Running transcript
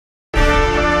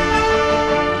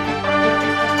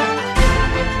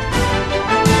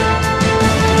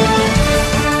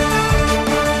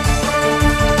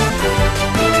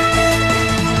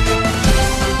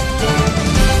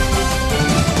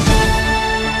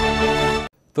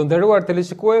Të nderuar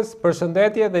teleshikues,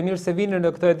 përshëndetje dhe mirë se vini në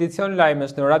këtë edicion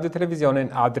lajmesh në radio televizionin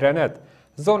Adrianet.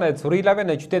 Zona e Currilave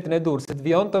në qytetin e Durrësit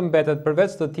vijon të mbetet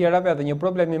përveç të tjerave dhe një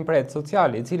problem impret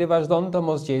social, i cili vazhdon të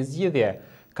mos gjejë zgjidhje.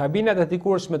 Kabinat e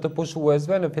dikurshme të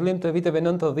pushuesve në fillim të viteve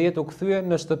 90 u kthye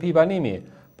në shtëpi banimi,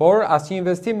 por asnjë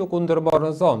investim nuk u ndërmor në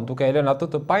zonë, duke e lënë atë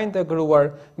të paintegruar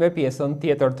me pjesën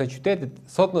tjetër të qytetit.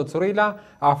 Sot në Currila,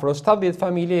 afro 70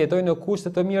 familje jetojnë në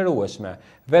kushte të mjerueshme.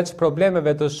 Veç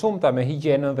problemeve të shumta me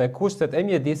higjienën dhe kushtet e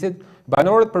mjedisit,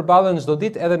 banorët përballen çdo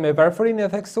ditë edhe me varfërinë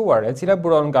e theksuar, e cila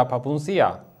buron nga papunësia.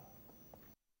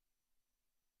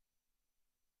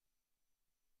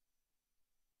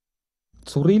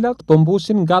 Currilat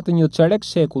mbushin gati një çerek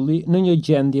shekulli në një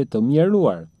gjendje të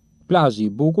mjeruar. Plazhi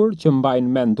i bukur që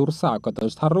mbajnë mend durrësakët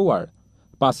është harruar,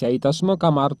 pasi ai tashmë ka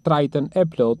marrë trajtën e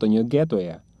plotë të një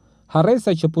getoje.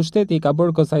 Harresa që pushteti i ka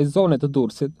bërë kësaj zone të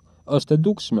Durrësit është e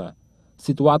dukshme.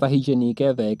 Situata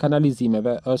higjienike dhe e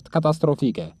kanalizimeve është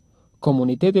katastrofike.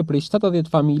 Komuniteti prej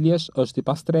 70 familjesh është i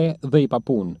pastre dhe i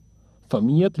papunë.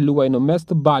 Fëmijët luajnë në mes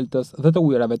të baltës dhe të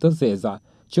ujërave të zeza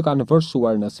që kanë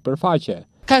vërshuar në sipërfaqe.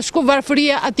 Ka shku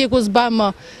varfëria atje ku s'ba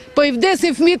më. Po i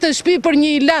vdesin fëmijët në shtëpi për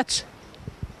një ilaç.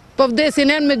 Po vdesin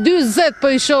me 40, po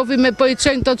i shohim po i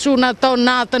çojnë të çuna to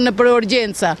natën në për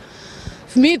urgjenca.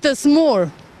 Fëmijët e smur,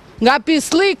 nga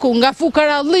Pislliku, nga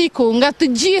Fukaralliku, nga të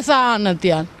gjitha anët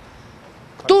janë.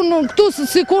 Këtu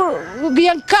sikur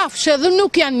janë kafshë dhe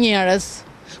nuk janë njerëz.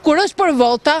 Kur është për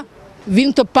vota,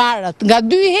 vinë të parat, nga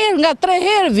 2 herë, nga 3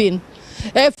 herë vinë.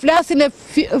 E flasin e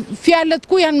fjalët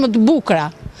ku janë më të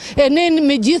bukura. E ne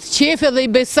me gjithë qefe dhe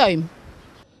i besojmë.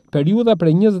 Periudha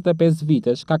prej 25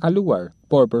 vitesh ka kaluar,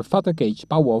 por për fat të keq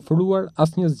pa u ofruar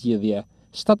asnjë zgjidhje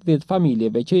 70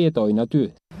 familjeve që jetojnë aty.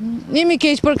 Jemi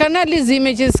keq për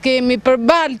kanalizime që s'kemi, për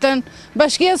baltën,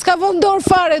 bashkia s'ka vënë dorë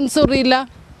fare në Currila.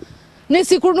 Ne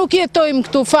sikur nuk jetojmë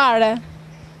këtu fare.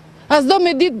 As do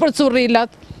me ditë për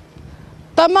Currilat.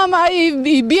 Ta mama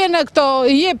i bjen e këto,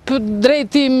 i jep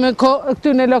drejtim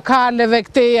këtu në lokaleve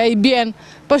këteja i bjen.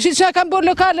 Po që kam bërë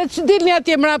lokale që dilni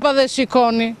atje mrapa dhe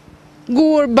shikoni.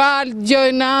 Gur, balt,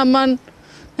 gjojnë, amën.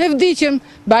 E vdiqem,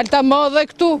 balta modhe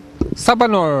këtu. Sa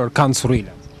banor kanë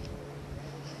Currila?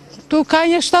 Tu ka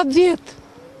një 70.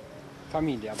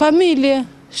 Familje,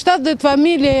 70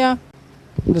 familje ja.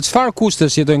 Në çfarë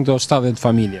kushtesh jetojnë këto 70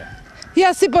 familje?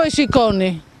 Ja si po e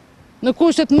shikoni, në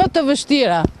kushtet më të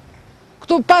vështira.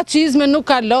 Këtu pa çizme nuk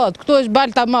ka lot, këtu është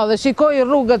balta madhe, shikoj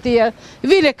rrugët tjerë,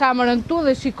 vile kamerën tu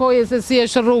dhe shikoj se si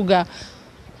është rruga.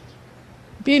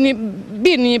 Bini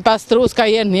një pastrus ka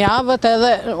jenë javët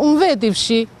edhe unë veti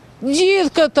fshi.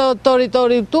 Gjithë këtë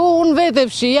teritori tu unë veti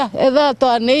fshi, ja, edhe ato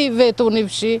anej vetë unë i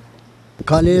fshi.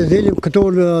 Kanalizimin këtu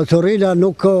në Currila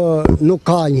nuk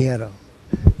ka njëra.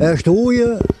 Është ujë,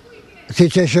 si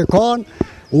që shikon,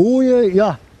 ujë,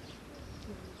 ja.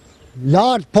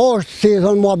 Lartë poshtë, si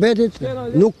thonë muhabetit,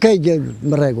 nuk ke gjë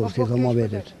më rregull, si thonë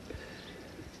muhabetit.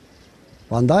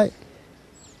 Prandaj.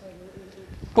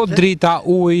 Po drita,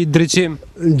 ujë, ndriçim?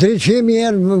 Ndriçim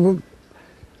njerë,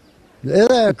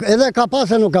 edhe ka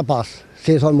pas e nuk ka pas,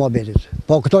 si thonë muhabetit.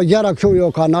 Po këto gjera këshu jo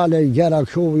kanale, gjera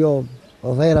këshu jo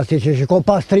dhera, si që shiko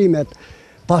pastrimi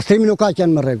nuk ka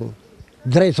qenë më rregull.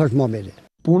 Drejtë është muhabetit.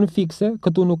 Punë fikse,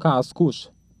 këtu nuk ka askush.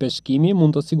 Peshkimi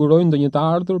mund të sigurojnë ndonjë të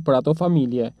ardhur për ato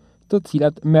familje, të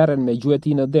cilat merren me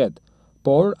gjueti në det,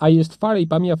 por ai është fare i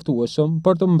pamjaftueshëm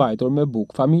për të mbajtur me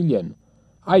bukë familjen.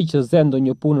 Ai që zën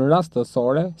ndonjë punë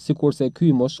rastësore, sikurse ky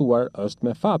i moshuar është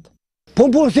me fat.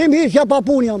 Punësim hiqja pa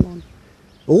punë jam.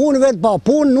 Unë vetë pa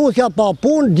punë, nusja pa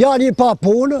punë, djali pa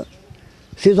punë,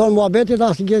 si thonë muhabetit,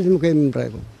 asnjë gjë nuk kemi në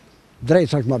rregull.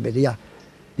 Drejt është muhabeti, ja.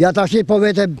 Ja tash po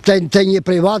vetë të një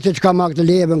privat që ka marrë të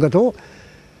levën këtu,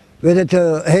 vetë të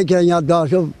heqë një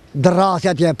dashë,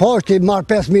 drasja atje poshtë, marrë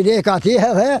 5.000 lekë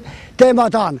atje dhe tema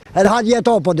tanë. Edhe hajde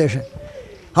jeto po deshe.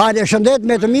 Hajde shëndet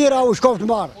me të mira u shkoft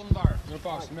marë.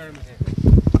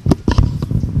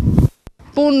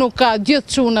 Punë nuk ka,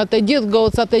 gjithë çunat, e gjithë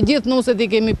gocat, e gjithë nuset i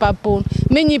kemi pa punë.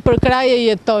 Me një përkraje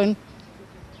jetojnë.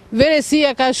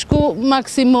 Veresia ka shku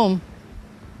maksimum.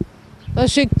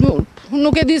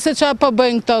 Nuk e di se qa po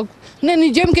bëjnë këto. Ne një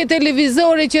gjem ke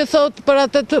televizori që thot për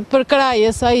atë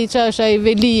përkrajes, ai që është ai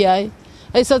velia.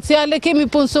 Ai sociale kemi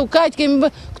punësu kaq,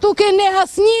 këtu kene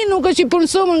asnjë nuk është i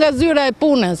punësuar nga zyra e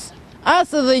punës.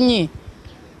 As edhe një.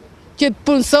 Që të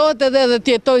punësohet edhe dhe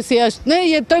të jetoj si ashtë. Ne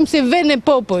jetojmë si vend e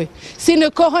popull, si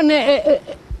në kohën e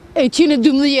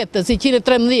 112-ës, i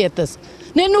 113-ës.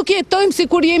 Ne nuk jetojmë si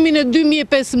kur jemi në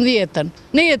 2015-ën.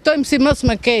 Ne jetojmë si mos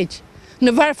më keq,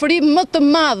 në varfëri më të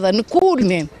madhe, në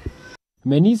kulmin.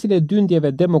 Me nisin e dyndjeve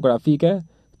demografike,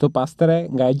 të pastre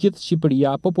nga e gjithë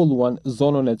Shqipëria populluan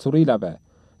zonën e Currilave.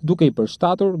 duke i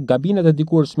përshtatur gabinet e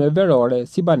dikurshme verore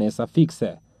si banesa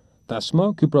fikse.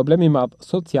 Tashmë, ky problem i madh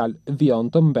social vijon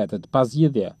të mbetet pa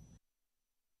zgjidhje.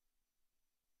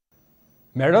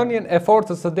 Me rënien e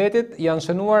forcës së detit janë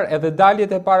shënuar edhe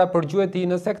daljet e para për gjueti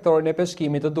në sektorin e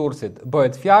peshkimit të Durrësit.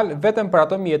 Bëhet fjalë vetëm për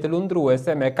ato mjete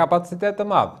lundruese me kapacitet të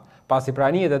madh, pasi për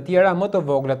anijet e tjera më të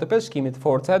vogla të peshkimit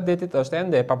forca e detit është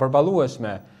ende e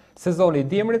papërballueshme. Sezoni i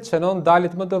dimrit shënon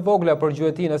daljet më të vogla për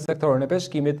gjueti në sektorin e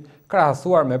peshkimit,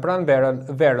 krahasuar me pranverën,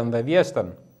 verën dhe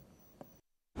vjeshtën.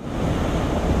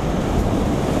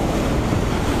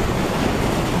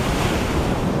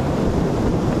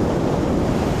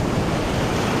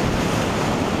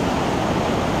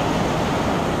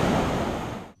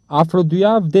 Afro 2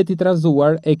 javë deti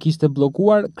trazuar e kishte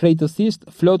bllokuar krejtësisht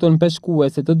flotën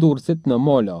peshkuese të Durrësit në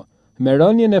Molo. Me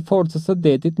rënien e forcës së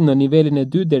detit në nivelin e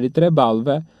 2 deri 3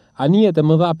 ballëve, anijet e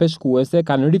mëdha peshkuese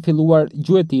kanë rifilluar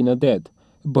gjueti në det.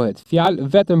 Bëhet fjalë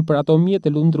vetëm për ato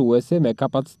mjete lundruese me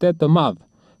kapacitet të madh,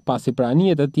 pasi për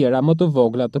anijet e tjera më të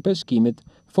vogla të peshkimit,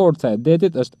 forca e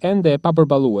detit është ende e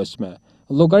papërballueshme.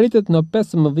 Llogaritet në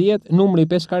 15 numri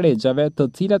i peshkarexhave të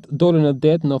cilat dolën në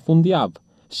det në fundjavë.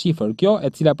 Shifër kjo e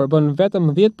cila përbën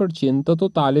vetëm 10% të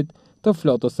totalit të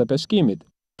flotës së peshkimit.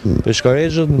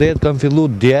 Peshkarexhët në det kanë fillu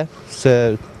dje, se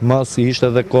mas ishte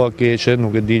edhe koha keqe,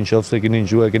 nuk e din qofse keni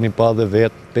ngjuar, keni pa dhe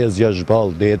vetë 5-6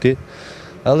 ballë deti.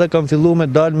 Edhe kanë fillu me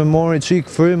dalë me mori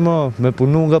qik frymë, me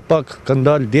punu nga pak, kanë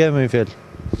dalë dje me i fjell.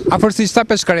 Afërsisht sa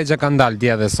peshkarexha kanë dalë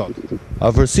dje dhe sot?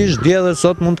 Afërsisht dje dhe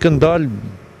sot mund të kanë dalë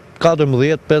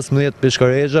 14-15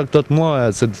 peshkarexha, këto të muaja,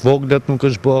 se të voglet nuk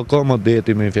është bo akoma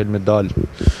deti me i fjell me dalë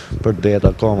për det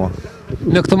akoma.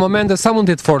 Në këtë momente sa mund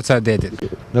të jetë forca e detit?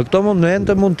 Në këto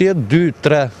momente mund të jetë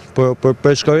 2-3, për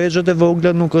peshkarexhat e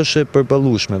vogla nuk është e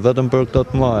përballueshme, vetëm për këto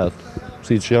të mëdha,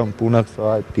 siç janë puna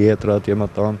kësaj, tjetra, atje më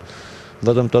tonë,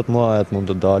 vetëm këto të mëdha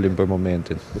mund të dalin për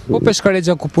momentin. Po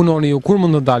peshkarexha ku punoni ju, kur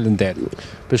mund të dalin det?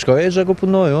 Peshkarexha ku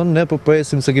punoj unë, ne po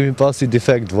presim se kemi pasi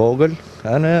defekt vogël,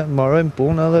 e ne marrojmë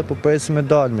punë dhe po presim me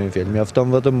dalë me i fjell,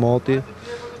 mjafton vetëm moti.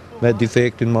 Me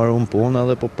defektin marrëm punë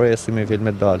dhe po presim i fjell me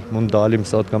dalë. Mund dalim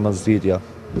sot ka mazditja.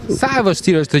 Sa e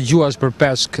vështirë është të gjuash për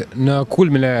peshk në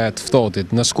kulmin e të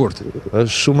ftohtit, në shkurt?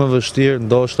 Është shumë e vështirë,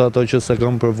 ndoshta ato që se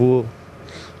kam provu,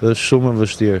 është shumë e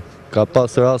vështirë. Ka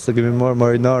pas rast se kemi marrë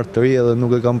marinar të ri dhe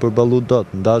nuk e kam përballu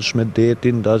dot. Ndash me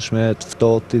detin, ndash me të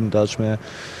ftohtin, ndash me...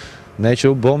 Ne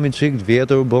që u bomi qik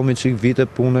vjetër, u bomi qik vite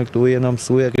pune këtu jena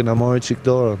mësuja, kena marrë qik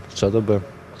dorën, që të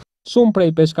bërë. Shumë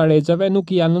prej peshkarexhave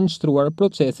nuk janë nënshtruar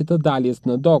procesit të daljes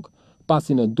në dok,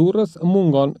 pasi në Durrës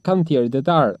mungon kantierë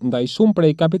detar, ndaj shumë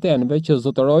prej kapitenëve që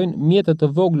zotërojnë mjetet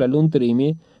të vogla lundrimi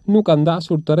nuk kanë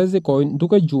dashur të rrezikojnë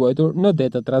duke gjuajtur në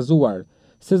det të trazuar.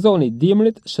 Sezoni i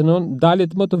dimrit shënon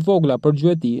daljet më të vogla për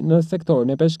gjueti në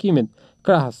sektorin e peshkimit,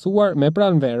 krahasuar me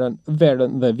pranverën,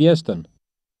 verën dhe vjeshtën.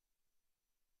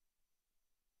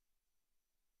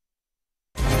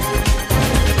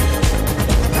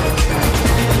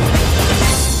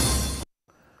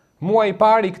 Muaj i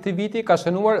parë i këtij viti ka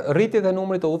shënuar rritjet e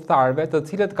numrit të udhëtarëve, të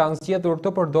cilët kanë zgjedhur të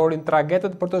përdorin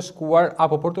tragetet për të shkuar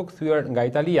apo për të kthyer nga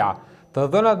Italia. Të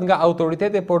dhënat nga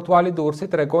autoriteti portuali i Durrësit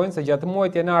tregojnë se gjatë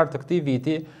muajit janar të këtij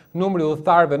viti, numri i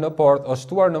udhëtarëve në port është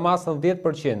shtuar në masën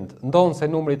 10%, ndonse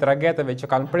numri i trageteve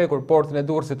që kanë prekur portin e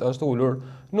Durrësit është ulur,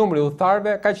 numri i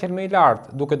udhëtarëve ka qenë më i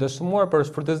lartë, duke dëshmuar për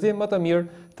shfrytëzim më të mirë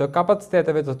të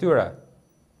kapaciteteve të tyre.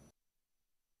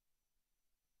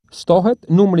 Shtohet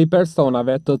numri i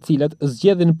personave të cilët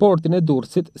zgjedhin portin e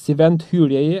Durrësit si vend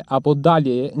hyrjeje apo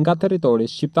daljeje nga territori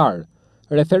shqiptar.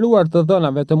 Referuar të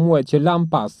dhënave të muajit që lan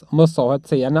pas, mësohet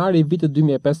se janari i vitit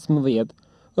 2015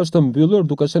 është mbyllur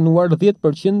duke shënuar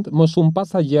 10% më shumë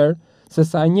pasagjerë se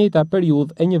sa e njëjta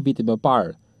periudhë e një viti më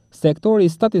parë. Sektori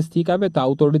i statistikave të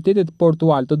autoritetit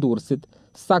portual të Durrësit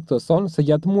saktëson se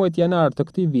gjatë muajit janar të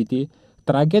këtij viti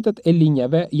tragetet e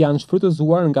linjave janë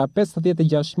shfrytëzuar nga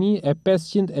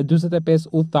 56.545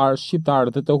 udhëtarë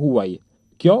shqiptarë dhe të huaj.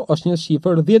 Kjo është një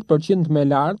shifër 10% më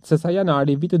lartë se sa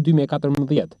janari vitit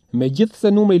 2014. Megjithse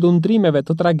numri i lundrimeve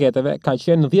të trageteve ka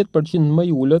qenë 10% më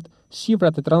i ulët,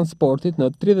 shifrat e transportit në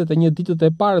 31 ditët e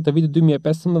para të vitit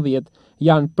 2015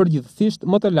 janë përgjithsisht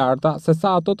më të larta se sa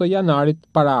ato të janarit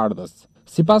paraardhës.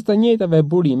 Sipas të njëjtave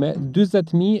burime,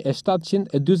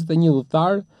 40.741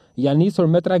 udhëtarë janë nisur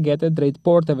me tragete drejt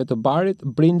porteve të Barit,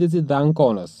 Brindizit dhe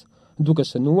Ankonës, duke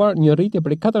shënuar një rritje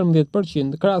prej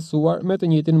 14% krahasuar me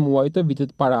të njëjtin muaj të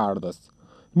vitit paraardhës.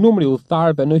 Numri i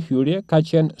udhëtarëve në hyrje ka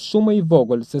qenë shumë më i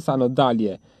vogël se sa në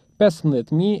dalje,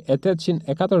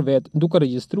 15.804 vet, duke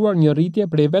regjistruar një rritje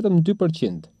prej vetëm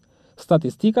 2%.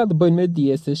 Statistikat bëjnë me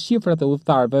dije se shifrat e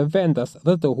udhëtarëve vendas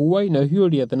dhe të huaj në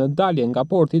hyrje dhe në dalje nga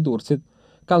porti i Durrësit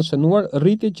kanë shënuar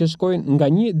rritje që shkojnë nga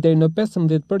 1 deri në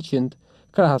 15%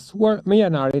 krahasuar me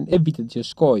janarin e vitit që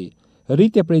shkoi.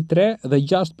 Rritje prej 3 dhe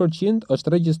 6%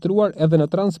 është regjistruar edhe në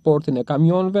transportin e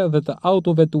kamionëve dhe të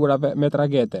autoveturave me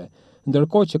tragete,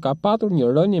 ndërkohë që ka patur një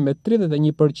rënje me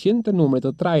 31% të numrit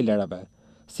të trailerave.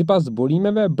 Sipas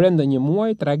zburimeve, brenda një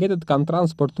muaji, tragetet kanë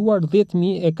transportuar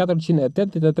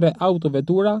 10.483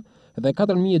 autovetura dhe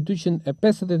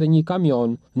 4.251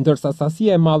 kamion, ndërsa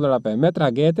sasia e mallrave me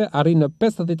tragete arrin në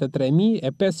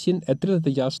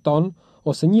 53.536 ton,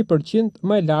 ose 1%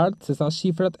 më e lartë se sa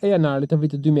shifrat e janarit të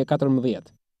vitit 2014.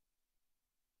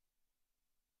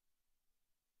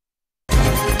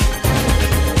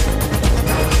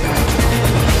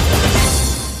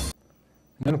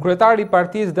 Nënkryetari i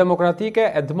Partisë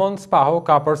Demokratike Edmond Spaho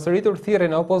ka përsëritur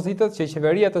thirrjen e opozitës që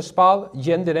qeveria të shpallë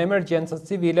gjendjen e emergjencës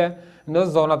civile në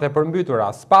zonat e përmbytura.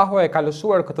 Spaho e ka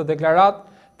lëshuar këtë deklaratë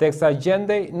teksa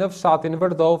gjendej në fshatin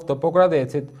Vërdov të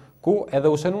Pogradecit, ku edhe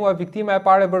u shënua viktima e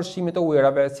parë e vërshimit të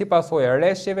ujërave si pasojë e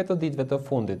rreshjeve të ditëve të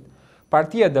fundit.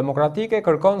 Partia Demokratike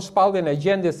kërkon shpalljen e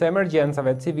gjendjes së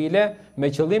emergjencave civile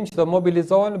me qëllim që të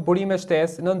mobilizohen burime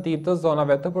shtesë në ndihmë të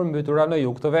zonave të përmbytura në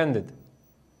jug të vendit.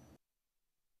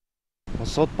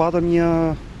 Sot patëm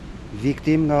një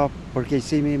viktim nga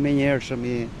përkeqësimi menjëhershëm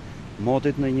i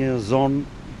motit në një zonë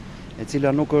e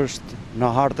cila nuk është në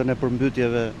hartën e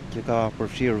përmbytjeve që ka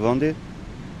përfshirë vendi.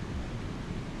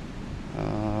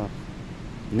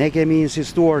 Ne kemi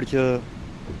insistuar që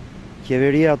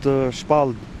qeveria të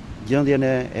shpallë gjendjen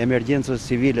e emergjencës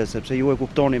civile, sepse ju e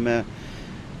kuptoni me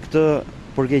këtë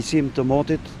përkeqësim të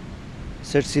motit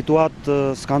se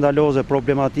situatë skandaloze,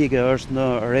 problematike është në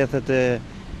rrethet e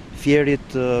Fierit,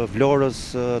 Vlorës,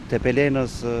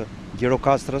 Tepelenës,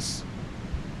 Gjirokastrës.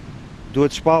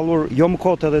 Duhet shpallur, jo më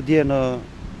kot edhe dje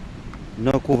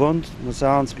në kuvend, në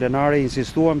seancë plenare,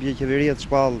 insistuam që qeveria të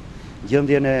shpallë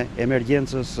gjendjen e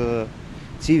emergjencës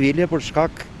civile për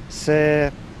shkak se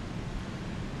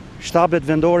shtabet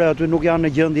vendore aty nuk janë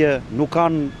në gjendje, nuk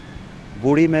kanë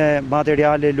burime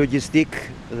materiale, logjistik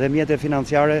dhe mjete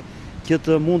financiare që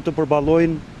të mund të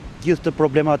përballojnë gjithë të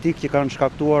problematikë që kanë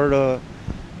shkaktuar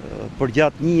për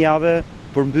gjatë një jave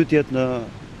përmbytjet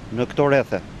në këto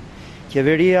rrethe.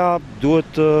 Qeveria duhet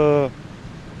të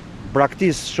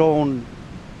braktisë shohun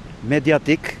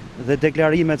mediatik dhe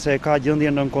deklarimet se e ka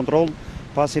gjendjen nën kontroll,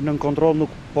 pasi nën kontroll nuk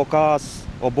po ka as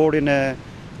oborin e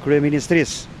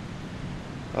kryeministrisë.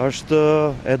 Është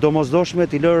e domosdoshme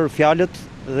t'i lërë fjalët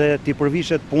dhe t'i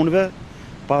përvishet punëve,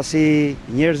 pasi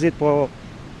njerëzit po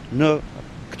në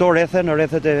këto rrethe, në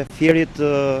rrethet e Fierit,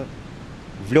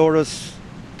 Vlorës,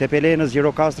 Tepelenës,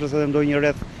 Gjirokastrës edhe ndonjë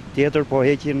rreth tjetër po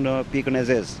heqin në pikën e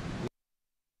zezë.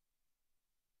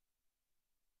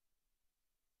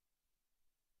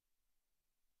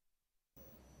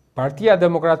 Partia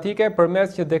Demokratike,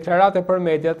 përmes që deklarate për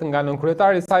mediat nga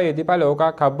nënkryetari i saj Edi Paloka,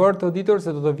 ka bërë të ditur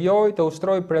se do të vjojë të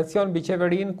ushtrojë presion mbi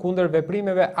qeverinë kundër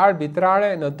veprimeve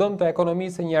arbitrare në dëm të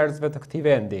ekonomisë së njerëzve të këtij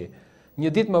vendi. Një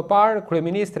ditë më parë,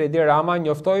 kryeministri Edi Rama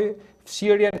njoftoi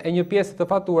fshirjen e një pjesë të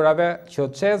faturave që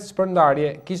ÇEZ Shpërndarje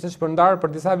kishte shpërndarë për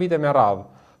disa vite me radhë.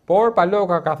 Por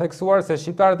Paloka ka theksuar se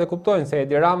shqiptarët e kuptojnë se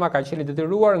Edi Rama ka qenë i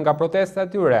detyruar nga protestat e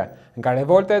tyre, nga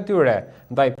revolta e tyre,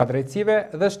 ndaj padrejtësive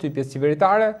dhe shtypjes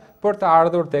qeveritare për të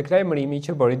ardhur tek lajmërimi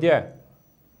që bëri dje.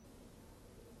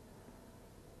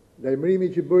 Lajmërimi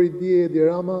që bëri dje Edi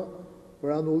Rama për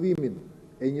anullimin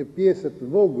e një pjesë të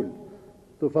vogël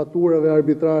të faturave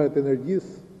arbitrare të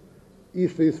energjisë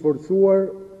ishte i sforcuar,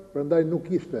 prandaj nuk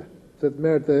ishte se të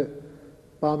merrte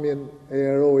pamjen e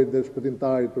erojit dhe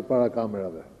shpëtimtarit përpara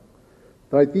kamerave.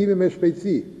 Trajtimi me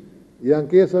shpejtësi i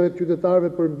ankesave të qytetarëve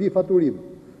për mbifaturim,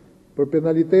 për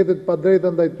penalitetet pa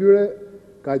drejta ndaj tyre,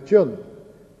 ka qenë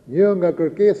një nga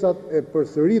kërkesat e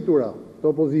përsëritura të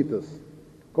opozitës.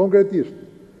 Konkretisht,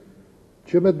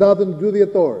 që me datën 2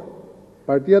 dhjetor,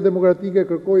 Partia Demokratike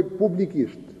kërkoi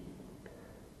publikisht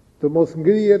të mos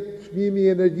ngrihet çmimi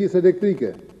i energjisë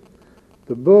elektrike,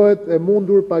 të bëhet e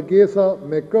mundur pagesa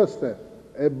me këste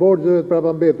e borxheve të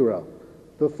prapambetura,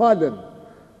 të falen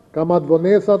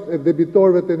kamatvonesat e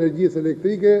debitorëve të energjisë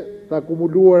elektrike të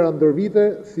akumuluara ndër vite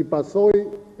si pasojë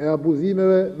e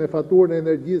abuzimeve me faturën e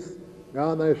energjisë nga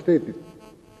ana e shtetit.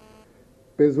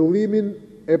 Pezullimin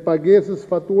e pagesës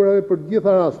faturave për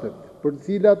gjitha rastet, për të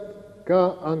cilat ka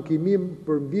ankimim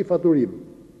për mbifaturim.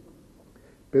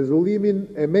 Pezullimin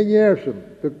e menjëhershëm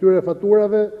të këtyre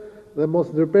faturave dhe mos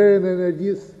ndërprerjen e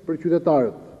energjisë për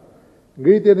qytetarët.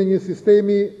 Ngritjen e një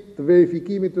sistemi të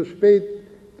verifikimit të shpejtë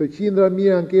të qindra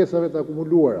mijë ankesave të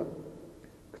akumuluara.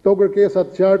 Këto kërkesa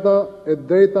të qarta e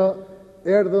drejta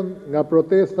erdhën nga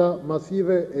protesta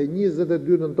masive e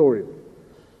 22 nëntorit.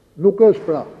 Nuk është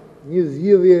pra një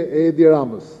zgjidhje e Edi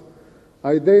Ramës.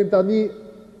 Ai deri tani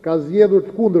ka zgjedhur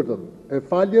të kundërtën, e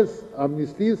faljes,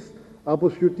 amnistisë apo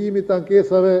shqyrtimit të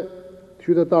ankesave të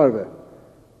qytetarëve.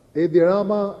 Edi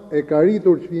Rama e ka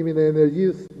rritur çmimin e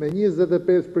energjisë me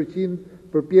 25%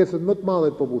 për pjesën më të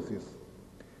madhe të popullsisë.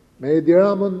 Me Edi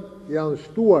Ramën janë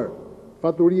shtuar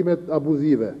faturimet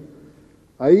abuzive.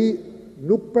 Ai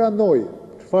nuk pranoi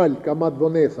të falë kamat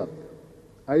vonesat.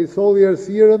 Ai solli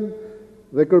errësirën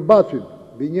dhe kërbaçin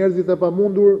mbi njerëzit e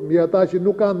pamundur, mbi ata që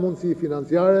nuk kanë mundësi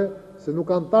financiare, se nuk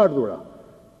kanë të ardhura,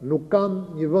 nuk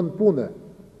kanë një vend pune.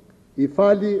 I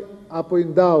fali apo i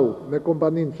ndau me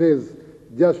kompaninë Çez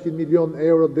 600 milion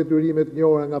euro detyrimet një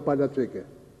ora nga pala çeke.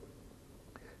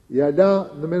 Ja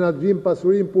la në menaxhim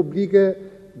pasurinë publike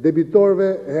debitorëve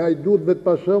e hajdutëve të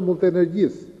pashëmbull të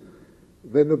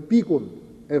energjisë dhe në pikun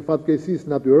e fatkeqësisë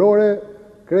natyrore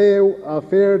kreu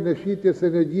aferën e shitjes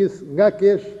energjisë nga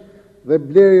kesh dhe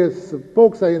blerjes së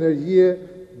poksa energjie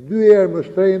 2 herë më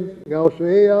shtrenjtë nga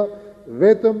OSHE-ja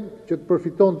vetëm që të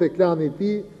përfitonte klani i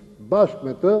tij bashkë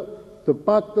me të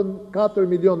paktën 4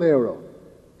 milion euro.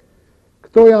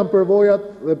 Këto janë përvojat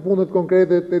dhe punët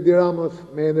konkrete të Edi Ramës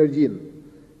me energjinë.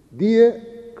 Dje,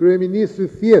 kryeministri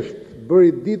thjesht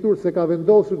bëri ditur se ka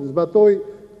vendosur të zbatoj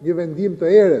një vendim të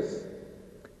erës,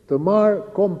 të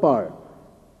marrë kompar,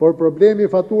 por problemi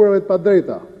i faturave të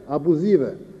padrejta,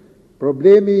 abuzive,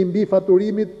 problemi i mbi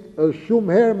faturimit është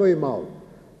shumë herë më i madh.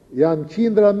 Janë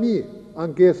qindra mijë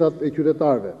ankesat e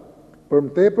qytetarëve. Për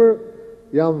më tepër,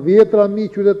 janë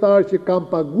 10.000 qytetarë që kanë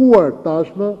paguar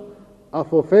tashmë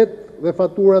afofet dhe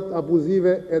faturat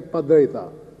abuzive e të padrejta.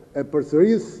 E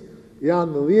përsëris,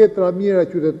 janë 10.000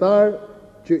 qytetarë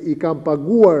që i kanë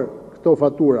paguar këto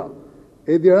fatura.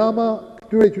 Edi Rama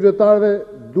këtyre qytetarëve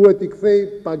duhet i kthej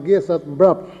pagesat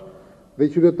mbrapsht dhe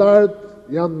qytetarët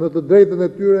janë në të drejtën e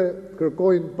tyre të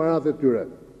kërkojnë paratë e tyre.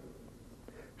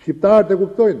 Shqiptarët e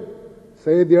kuptojnë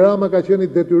se Edi Rama ka qenë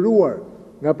i detyruar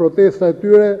nga protesta e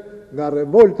tyre, nga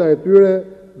revolta e tyre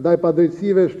ndaj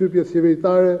padrejtësive e shtypjes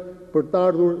qeveritare për të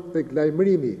ardhur tek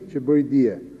lajmërimi që bëri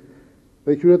dje.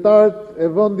 Dhe qytetarët e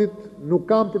vendit nuk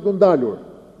kanë për të ndalur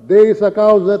derisa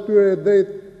kauza e tyre e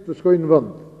drejtë të shkojnë në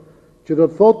vend, që do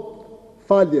të thotë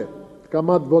falje të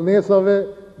kamat vonesave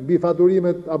mbi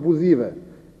faturimet abuzive,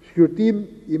 shqyrtim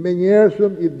i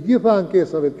menjëhershëm i të gjitha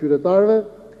ankesave të qytetarëve,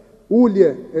 ulje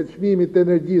e çmimit të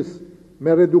energjisë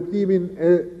me reduktimin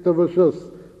e TVSH-s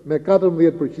me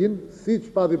 14%, siç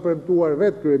pati premtuar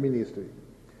vetë kryeministri.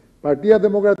 Partia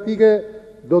Demokratike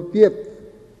do të jetë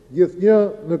gjithnjë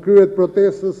në krye të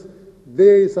protestës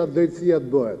derisa drejtësia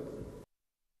të bëhet.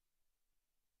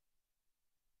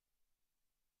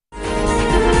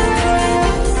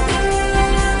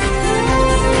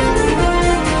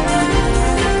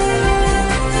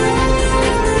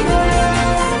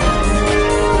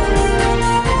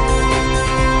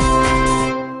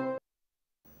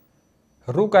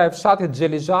 Rruga e fshatit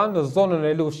Xhelizhan në zonën e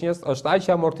Lushnjës është aq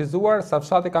e amortizuar sa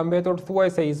fshati ka mbetur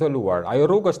thuajse izoluar. Ajo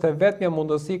rrugë është e vetmja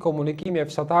mundësi komunikimi e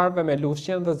fshatarëve me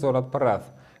Lushnjën dhe zonat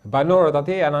përreth. Banorët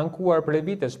atje janë ankuar prej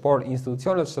vitesh, por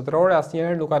institucionet shtetërore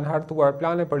asnjëherë nuk kanë hartuar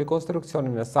plane për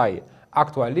rikonstruksionin e saj.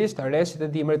 Aktualisht, rreshtit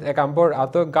e dimrit e kanë bërë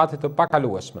atë gati të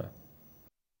pakalueshme.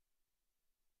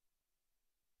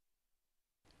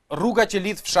 Rruga që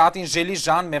lidh fshatin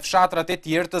Xhelizhan me fshatrat e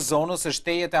tjerë të zonës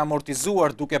është e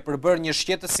amortizuar duke përbërë një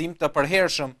shqetësim të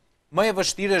përhershëm. Më e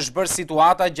vështirë është bërë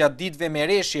situata gjatë ditëve me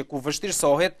reshje ku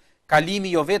vështirësohet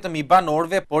kalimi jo vetëm i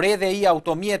banorëve, por edhe i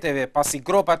automjeteve, pasi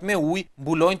gropat me ujë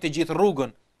mbulojnë të gjithë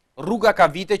rrugën. Rruga ka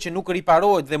vite që nuk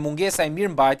riparohet dhe mungesa e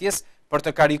mirëmbajtjes për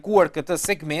të karikuar këtë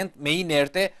segment me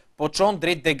inerte po çon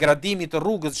drejt degradimit të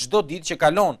rrugës çdo ditë që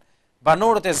kalon.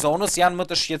 Banorët e zonës janë më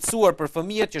të shqetësuar për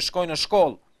fëmijët që shkojnë në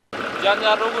shkollë.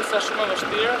 Gjendja rrugës është shumë e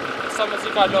vështirë, sa me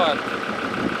si kalohet.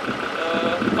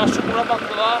 Ka shumë rroba të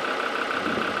mëdha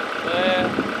dhe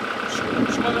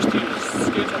shumë e vështirë,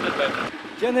 s'ke çfarë të bëj.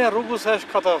 Gjendja e rrugës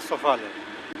është katastrofale.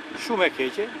 Shumë e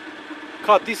keqe.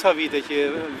 Ka disa vite që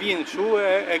vinë kështu,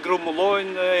 e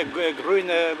grumullojnë, e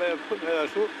gryjnë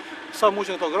ashtu. Sa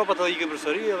muqen këto gropat edhe ikën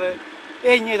përsëri dhe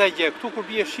e njëjta gjë. Ktu kur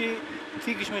bie shi,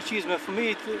 thikësh me qiz me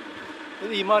fëmijët,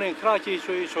 i marrin kraqe i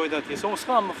çojnë atje. Se unë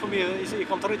s'kam fëmijë, i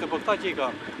kam të rritë, por këta që i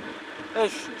kam.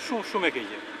 Është shumë e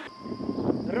keqe.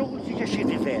 Rrugë si që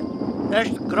shiti vetë,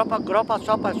 është gropa,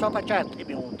 sopa qatë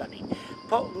kemi unë tani.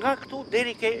 Po nga këtu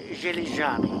deri ke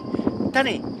Xhelizhani.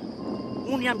 Tani,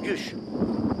 unë jam gjysh.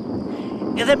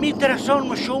 Edhe më intereson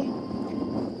më shumë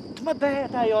të më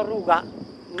bëhet ajo rruga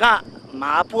nga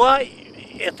Mapua,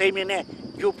 e themi ne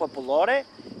gjuhë popullore,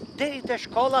 deri te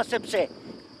shkolla, sepse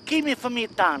kemi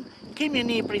fëmijët tanë, kemi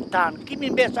niprit tanë, kemi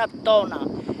mbesat tona,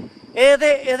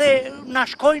 edhe na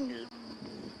shkojnë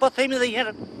po themi dhe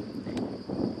njëherë,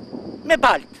 me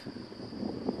balt.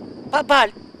 Pa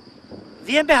balt,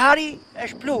 vjen behari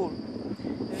është plur,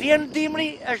 vjen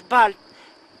dimri është balt.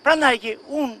 Prandaj që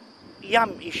unë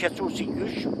jam i shqetësuar si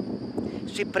gjysh,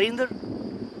 si prindër,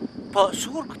 po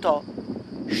sur këto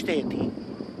shteti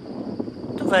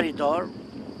të veridor,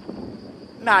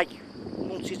 me aq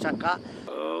mundësi sa ka.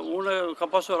 Unë kam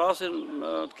pasur rastin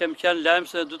të kem qenë lajm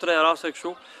se 2-3 raste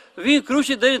kështu. Vinë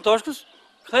kryqi deri në Toshkës,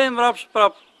 kthehem mbrapsht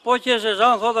prap. Po që është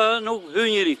zhan thotë nuk hyj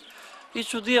njëri. I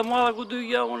çudi e madhe ku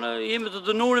dyja, unë jemi të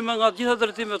dënuar nga të gjitha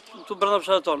drejtimet të brenda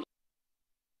fshatit tonë.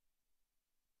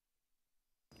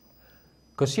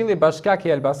 Këshilli Bashkiak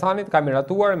i Elbasanit ka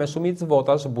miratuar me shumicë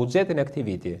votash buxhetin e këtij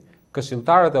viti.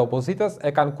 Këshilltarët e opozitës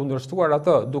e kanë kundërshtuar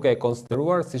atë, duke e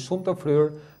konsideruar si shumë të fryrë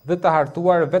dhe të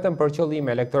hartuar vetëm për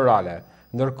qëllime elektorale.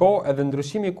 Ndërkohë, edhe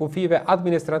ndryshimi i kufive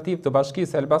administrativ të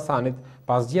Bashkisë së Elbasanit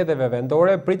pas zgjedhjeve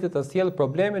vendore pritet të sjellë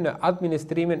probleme në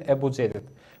administrimin e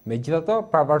buxhetit. Megjithatë,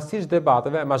 pavarësisht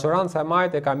debateve, majoranca e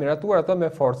majit e ka miratuar atë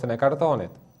me forcën e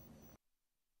kartonit.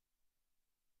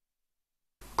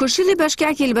 Këshilli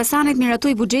Bashkiak i Elbasanit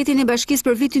miratoi buxhetin e bashkisë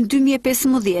për vitin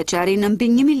 2015, që arri në mbi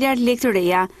 1 miliard lekë të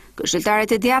reja.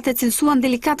 Këshilltarët e djathtë cilësuan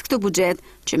delikat këtë buxhet,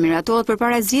 që miratohet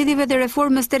përpara zgjedhjeve dhe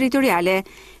reformës territoriale,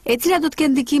 e cila do të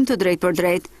kenë ndikim të drejtë për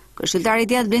drejtë. Këshilltari i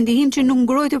djathtë Blendi Himçi nuk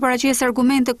ngroi të paraqesë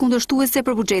argumente kundërshtuese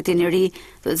për buxhetin e ri,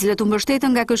 të cilët u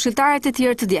mbështetën nga këshilltarët e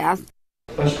tjerë të djathtë.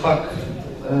 Është pak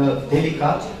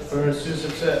delikat për arsye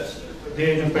sepse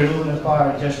deri në periudhën e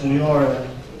parë 6 mujore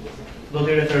do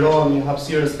të referohemi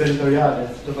hapësirës territoriale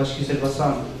të Bashkisë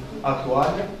Elbasanit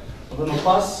aktuale, dhe më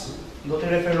pas do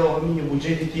të referohemi një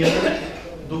buxheti tjetër,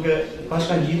 duke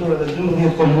bashkangjitur edhe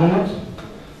 12 komunat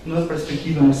në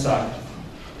perspektivën e saj.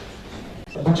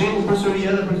 Buxheti përsëri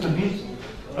edhe për këtë vit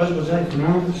është buxhet i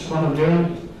mirë, shkon në vlerën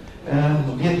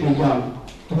 10 milionë,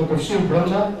 duke përfshirë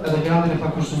brenda edhe grantin e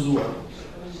pakushtozuar.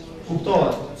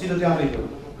 Kuptohet, cilët janë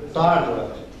rritur? Të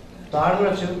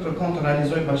ardhurat që kërkon të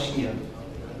realizojë bashkia.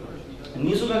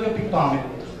 Nisu nga kjo pikpamje,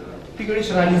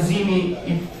 pikërisht realizimi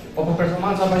apo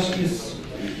performanca bashkisë,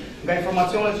 nga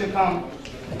informacionet që kam,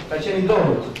 ka qenë i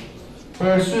dobët,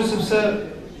 për arsye sepse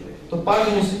të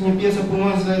paktën një pjesë e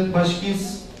punuesve të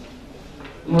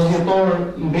bashkisë në dhjetor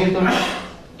mbetën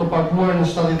të paguar në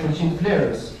 70%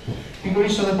 vlerës,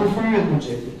 pikërisht edhe për fryerjen e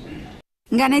buxhetit.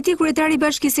 Nga ana tjetër, kryetari i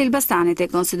Bashkisë së Elbasanit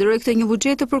e konsideroi këtë një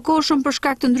buxhet të përkohshëm për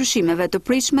shkak të ndryshimeve të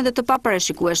pritshme dhe të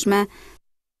paparashikueshme.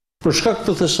 Për shkak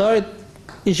të thesarit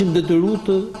ishim detyruar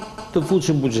të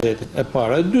futshim buxhetin. E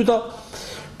para, e dyta,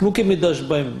 nuk kemi dash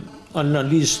bëjmë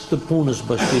analizë të punës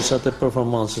bashkisë atë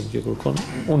performancën që kërkon.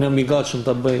 Unë jam i gatshëm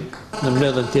ta bëj në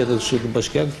mbledhjen tjetër të Këshillit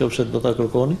Bashkiak, nëse do ta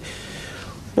kërkoni.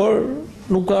 Por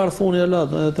nuk ka ardhur funi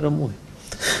alat edhe 3 muaj.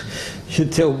 Që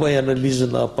të u bëj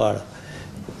analizën e para.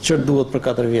 Çfarë duhet për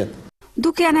 4 vjet.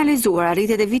 Duke analizuar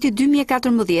arritjet e vitit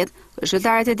 2014,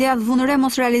 këshilltarët e djathtë vunë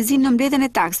mos realizim në mbledhjen e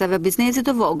taksave biznesit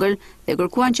të vogël dhe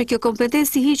kërkuan që kjo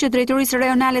kompetencë të hiqet drejtorisë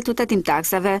rajonale të tatim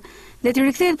taksave dhe të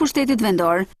rikthehet pushtetit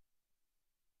vendor.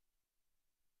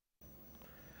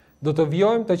 Do të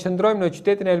vijojmë të qëndrojmë në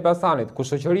qytetin e Elbasanit, ku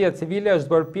shoqëria civile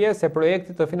është bërë pjesë e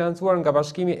projektit të financuar nga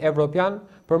Bashkimi Evropian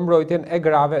për mbrojtjen e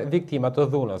grave viktima të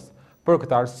dhunës. Për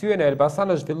këtë arsye në Elbasan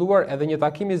është zhvilluar edhe një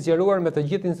takim i zgjeruar me të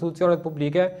gjithë institucionet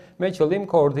publike me qëllim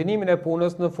koordinimin e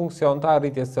punës në funksion të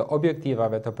arritjes së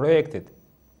objektivave të projektit.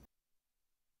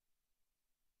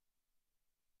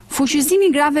 Fuqizimi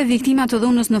grave viktima të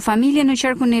dhunës në familje në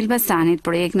qarkun e Elbasanit,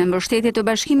 projekt me mbështetje të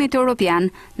Bashkimit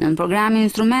Evropian, në programin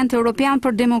Instrument Evropian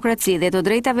për Demokraci dhe të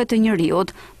Drejtave të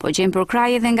Njeriut, po gjen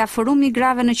përkrahje edhe nga Forumi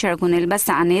Grave në qarkun e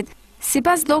Elbasanit.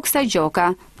 Sipas Loksa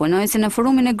Gjoka, punojësi në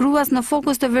forumin e gruas në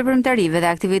fokus të veprimtarive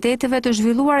dhe aktiviteteve të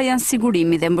zhvilluara janë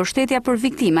sigurimi dhe mbështetja për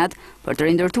viktimat, për të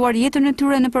rindërtuar jetën e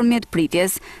tyre nëpërmjet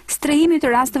pritjes, strehimit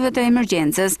të rasteve të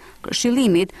emergjencës,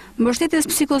 këshillimit, mbështetjes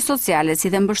psikosociale si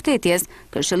dhe mbështetjes,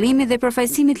 këshillimit dhe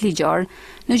përfaqësimit ligjor.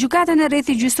 Në gjykatën e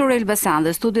rrethit gjyqësor Elbasan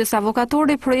dhe studios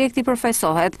avokatore, projekti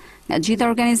përfaqësohet nga të gjitha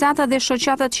organizatat dhe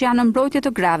shoqatat që janë në mbrojtje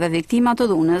të grave viktima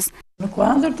të dhunës. Në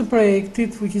kuadër të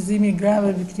projektit fuqizimi i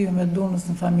grave viktimave të dhunës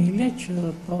në familje,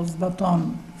 që po zbaton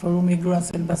Forumi i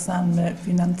Gruas Elbasan me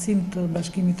financim të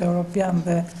Bashkimit Evropian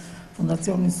dhe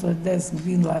Fundacionin Suedez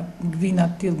Gvina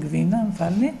Till Gvina,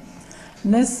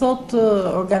 ne sot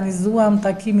organizuam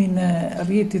takimin e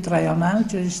rrjetit rajonal,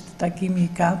 që është takimi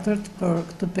i 4 për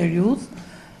këtë periudhë,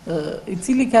 i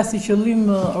cili ka si qëllim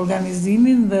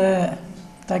organizimin dhe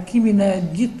takimin e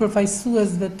gjithë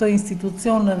përfaqësuesve të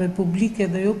institucioneve publike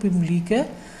dhe jo publike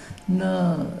në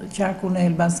qarkun e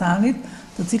Elbasanit,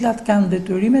 të cilat kanë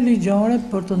detyrime ligjore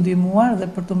për të ndihmuar dhe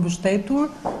për të mbështetur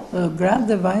gratë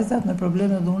dhe vajzat me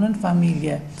probleme dhune në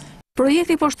familje.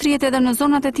 Projekti po shtrihet edhe në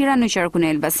zonat e tjera në qarkun e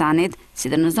Elbasanit, si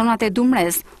dhe në zonat e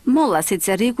Dumres, molla si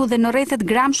Cerriku dhe në rrethet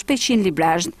gram shpeqin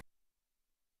Librazh.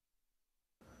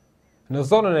 Në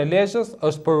zonën e Lezhës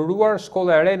është përuruar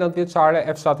shkolla e re 9-vjeçare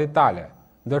e fshatit Tale.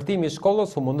 Ndërtimi i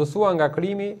shkollës u mundësua nga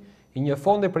krimi i një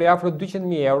fondi prej afro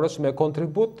 200.000 eurosh me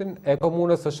kontributin e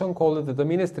komunës së Shënkollit dhe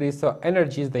të Ministrisë së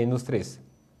Energjisë dhe Industrisë.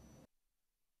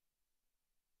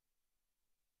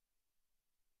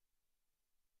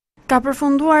 Ka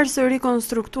përfunduar së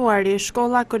rikonstruktuari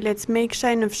shkolla Kolec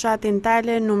Mekshaj në fshatin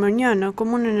Tale numër 1 në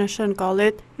komunën e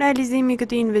Shënkollit. Realizimi i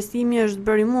këtij investimi është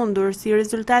bërë i mundur si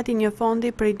rezultati një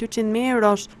fondi prej 200.000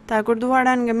 eurosh të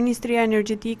akorduara nga Ministria e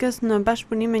Energjetikës në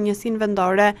bashkëpunim me njësinë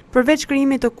vendore. Përveç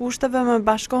krijimit të kushteve më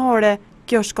bashkëkohore,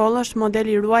 kjo shkollë është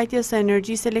model i ruajtjes së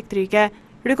energjisë elektrike.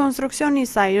 Rekonstruksioni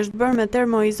i saj është bërë me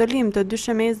termoizolim të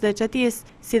dyshemes dhe çatis,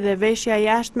 si dhe veshja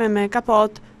jashtme me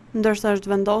kapot, ndërsa është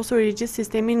vendosur i gjithë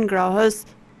sistemi ngrohës.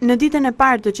 Në ditën e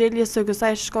parë të qeljes së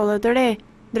kësaj shkolle të re,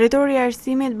 drejtori i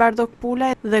arsimit Bardok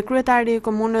Pulaj dhe kryetari i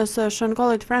komunës së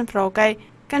Shënkollit Fran Frokaj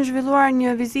kanë zhvilluar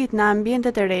një vizitë në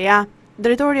ambientet e reja.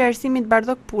 Drejtori i arsimit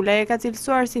Bardok Pulaj e ka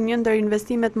cilësuar si një ndër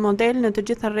investimet model në të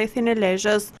gjithë rrethin e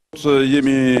Lezhës.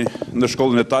 Jemi në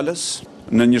shkollën e Tales,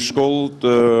 në një shkollë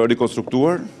të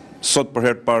rikonstruktuar. Sot për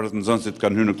herë të parë nxënësit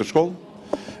kanë hyrë në këtë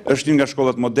shkollë. Është një nga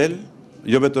shkollat model,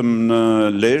 jo vetëm në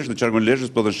Lezhë, në qarkun e Lezhës,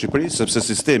 por edhe në Shqipëri, sepse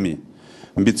sistemi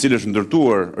mbi të cilë është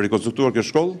ndërtuar, rikonstruktuar kjo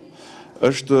shkollë,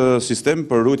 është sistem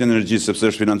për ruajtjen e energjisë,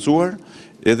 sepse është financuar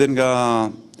edhe nga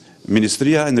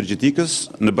Ministria e Energjetikës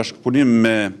në bashkëpunim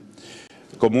me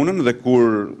komunën, dhe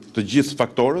kur të gjithë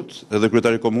faktorët, edhe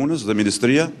kryetari i komunës dhe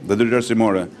Ministria dhe Detyrat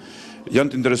arsimore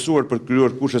janë të interesuar për të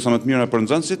krijuar kushte sa më të mira për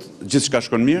nxënësit, gjithçka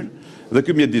shkon mirë dhe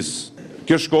ky mjedis.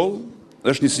 Kjo shkollë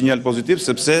është një sinjal pozitiv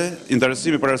sepse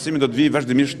interesimi për arsimin do të vijë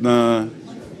vazhdimisht në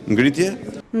ngritje.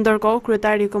 Ndërkohë,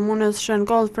 kryetari i komunës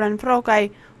Shënkoll Fran Frokaj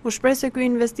u shpreh se ky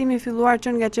investim i filluar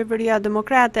që nga qeveria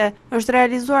demokrate është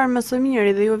realizuar më së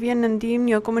miri dhe ju vjen në ndihmë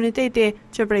një komuniteti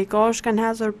që prej kohësh kanë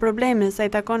hasur probleme sa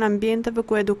i takon ambienteve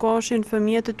ku edukoheshin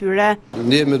fëmijët e tyre.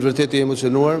 Ndihem me vërtetë i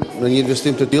emocionuar në një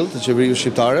investim të tillë të qeverisë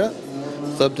shqiptare.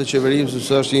 Them të qeverisë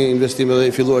sepse është një investim edhe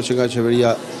i filluar që nga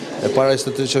qeveria e para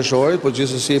 23 qershorit, por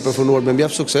gjithsesi e përfunduar me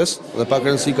mjaft sukses dhe pak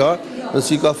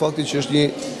rëndësi ka fakti që është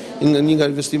një nga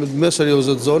investimet më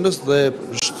serioze të zonës dhe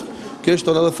kjo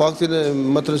shton edhe faktin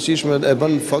më të rëndësishëm e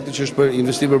bën fakti që është për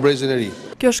investim për brezin e ri.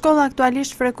 Kjo shkollë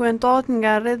aktualisht frekuentohet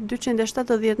nga rreth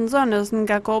 270 nxënës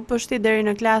nga kopështi deri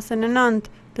në klasën e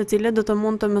 9, të cilët do të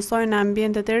mund të mësojnë në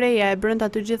ambientet e reja e brenda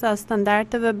të gjitha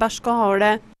standardeve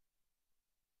bashkëkohore.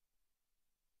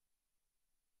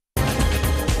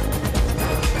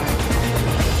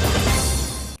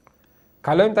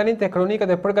 Kalojmë tani te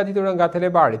kronikat e përgatitura nga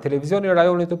Telebari, televizioni i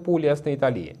rajonit të Puljas në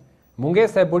Itali.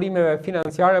 Mungesa e burimeve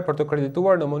financiare për të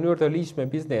kredituar në mënyrë të ligjshme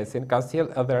biznesin ka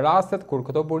sjellë edhe rastet kur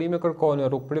këto burime kërkohen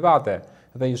në rrugë private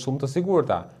dhe jo shumë të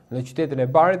sigurta. Në qytetin e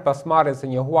Barit, pas marrjes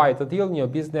së një huaji të tillë,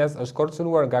 një biznes është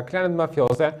korçuar nga klanet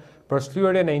mafioze për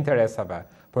shlyerjen e interesave.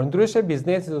 Përndryshe,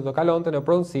 biznesi do të kalonte në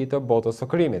pronësi të botës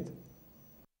së krimit.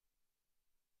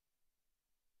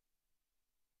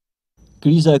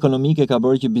 Kriza ekonomike ka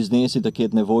bërë që biznesi të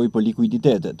ketë nevojë për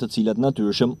likuiditete, të cilat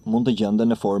natyrshëm mund të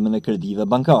gjenden në formën e kredive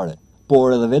bankare.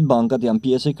 Por edhe vetë bankat janë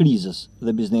pjesë e krizës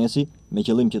dhe biznesi, me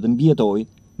qëllim që të mbijetojë,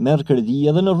 merr kredi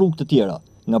edhe në rrugë të tjera,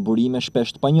 nga burime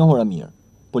shpesh të panjohura mirë.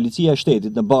 Policia e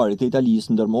shtetit në Bari të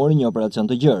Italisë ndërmori një operacion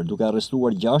të gjerë, duke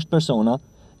arrestuar 6 persona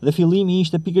dhe fillimi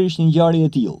ishte pikërisht një ngjarje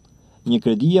e tillë. Një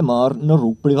kredi e marrë në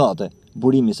rrugë private,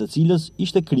 burimi së cilës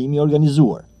ishte krimi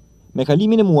organizuar. Me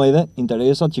kalimin e muajve,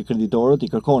 interesat që kreditorët i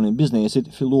kërkonin biznesit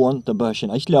filluan të bëheshin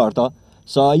aq larta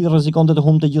sa ai rrezikonte të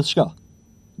humbte gjithçka.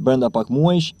 Brenda pak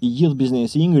muajsh, i gjithë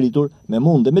biznesi i ngritur me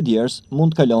munde me djers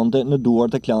mund të kalonte në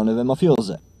duart e klaneve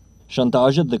mafioze.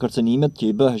 Shantazhet dhe kërcënimet që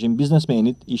i bëheshin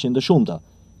biznesmenit ishin të shumta,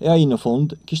 e ai në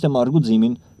fund kishte marrë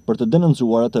guximin për të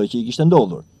denoncuar atë që i kishte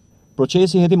ndodhur.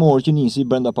 Procesi hetimor që nisi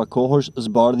brenda pak kohësh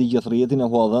zbardhi gjithë rrjetin e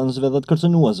huadhënësve dhe të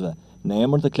kërcënuesve në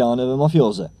emër të klaneve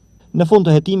mafioze. Në fund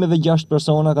të hetimeve 6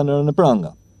 persona kanë rënë në pranga.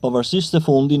 Pavarësisht se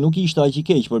fundi nuk ishte aq i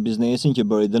keq për biznesin që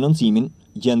bëri denoncimin,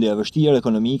 gjendja e vështirë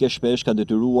ekonomike shpesh ka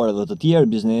detyruar edhe të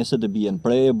tjerë biznese të bien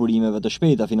pre e burimeve të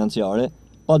shpejta financiare,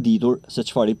 pa ditur se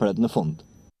çfarë i pret në fund.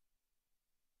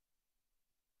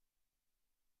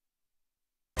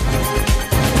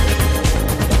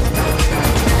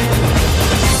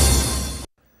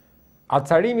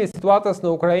 Acarimi i situatës në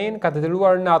Ukrainë ka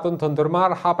detyruar NATO të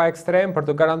ndërmarrë hapa ekstrem për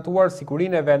të garantuar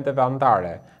sigurinë e vendeve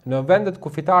anëtare. Në vendet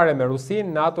kufitare me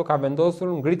Rusinë, NATO ka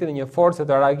vendosur ngritjen e një force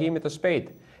të reagimit të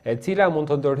shpejtë, e cila mund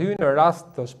të ndërhyjë në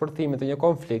rast të shpërthimit të një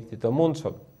konflikti të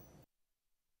mundshëm.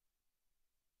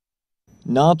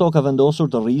 NATO ka vendosur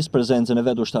të rrisë prezencën e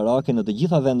vet ushtarake në të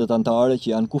gjitha vendet anëtare që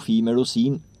janë kufi me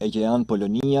Rusinë e që janë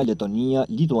Polonia, Letonia,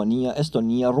 Lituania,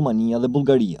 Estonia, Rumania dhe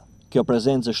Bullgaria. Kjo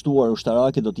prezencë e shtuar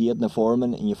ushtarake do të jetë në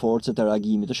formën e një force të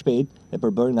reagimit të shpejtë e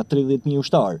përbërë nga 30.000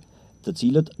 ushtarë, të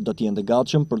cilët do të jenë të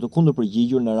gatshëm për të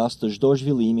kundërpërgjigjur në rast të çdo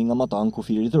zhvillimi nga matan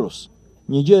kufirit rus.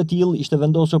 Një gjë e tillë ishte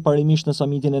vendosur parimisht në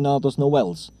samitin e NATO-s në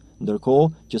Wales,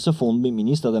 ndërkohë që së fundmi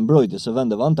ministrat e mbrojtjes së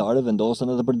vendeve anëtare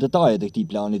vendosën edhe për detajet e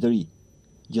këtij plani të ri.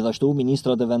 Gjithashtu,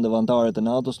 ministrat e vendeve anëtare të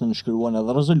NATO-s nënshkruan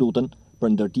edhe rezolutën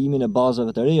për ndërtimin e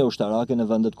bazave të reja ushtarake në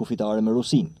vendet kufitare me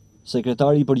Rusinë.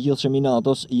 Sekretari i përgjithshëm i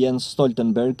NATO-s, Jens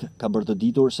Stoltenberg, ka bërë të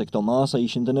ditur se këto masa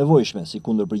ishin të nevojshme si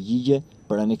kundërpërgjigje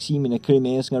për aneksimin e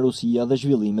Krimeas nga Rusia dhe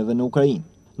zhvillimeve në Ukrainë.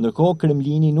 Ndërkohë,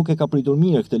 Kremlini nuk e ka pritur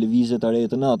mirë këtë lëvizje të re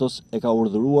të NATO-s e ka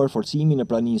urdhëruar forcimin e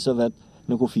pranisë së vet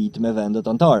në kufit me vendet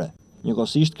anëtare.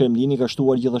 Njëkohësisht, Kremlini ka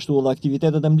shtuar gjithashtu edhe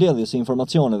aktivitetet e mbledhjes së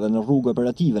informacioneve në rrugë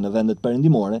operative në vendet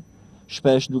perëndimore,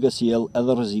 shpesh duke sjellë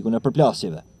edhe rrezikun e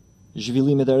përplasjeve.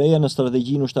 Zhvillimet e reja në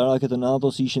strategjinë ushtarake të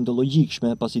NATO-s ishin të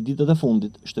logjikshme pasi ditët e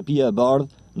fundit, Shtëpia e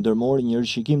Bardhë ndërmori një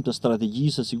rishikim të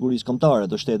strategjisë së sigurisë kombëtare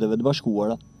të Shteteve të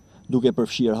Bashkuara, duke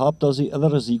përfshirë haptazi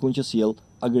edhe rrezikun që sjell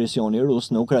agresioni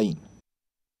rus në Ukrainë.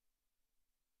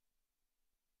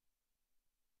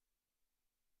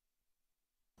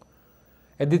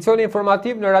 Edicioni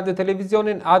informativ në radio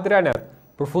televizionin Adrianet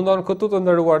përfundon këtu të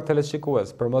nderuar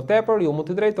teleshikues. Për më tepër, ju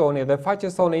mund të drejtoni edhe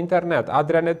faqes tonë internet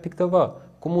adrianet.tv,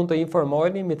 ku mund të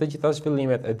informoheni mbi të gjitha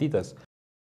zhvillimet e ditës.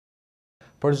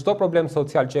 Për çdo problem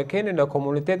social që e keni në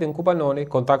komunitetin ku banoni,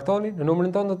 kontaktoni në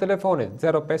numrin tonë të telefonit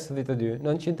 052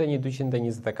 901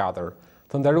 224.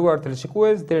 Të nderuar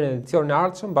teleshikues, deri në edicionin e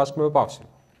ardhshëm, bashkë mirupafshim.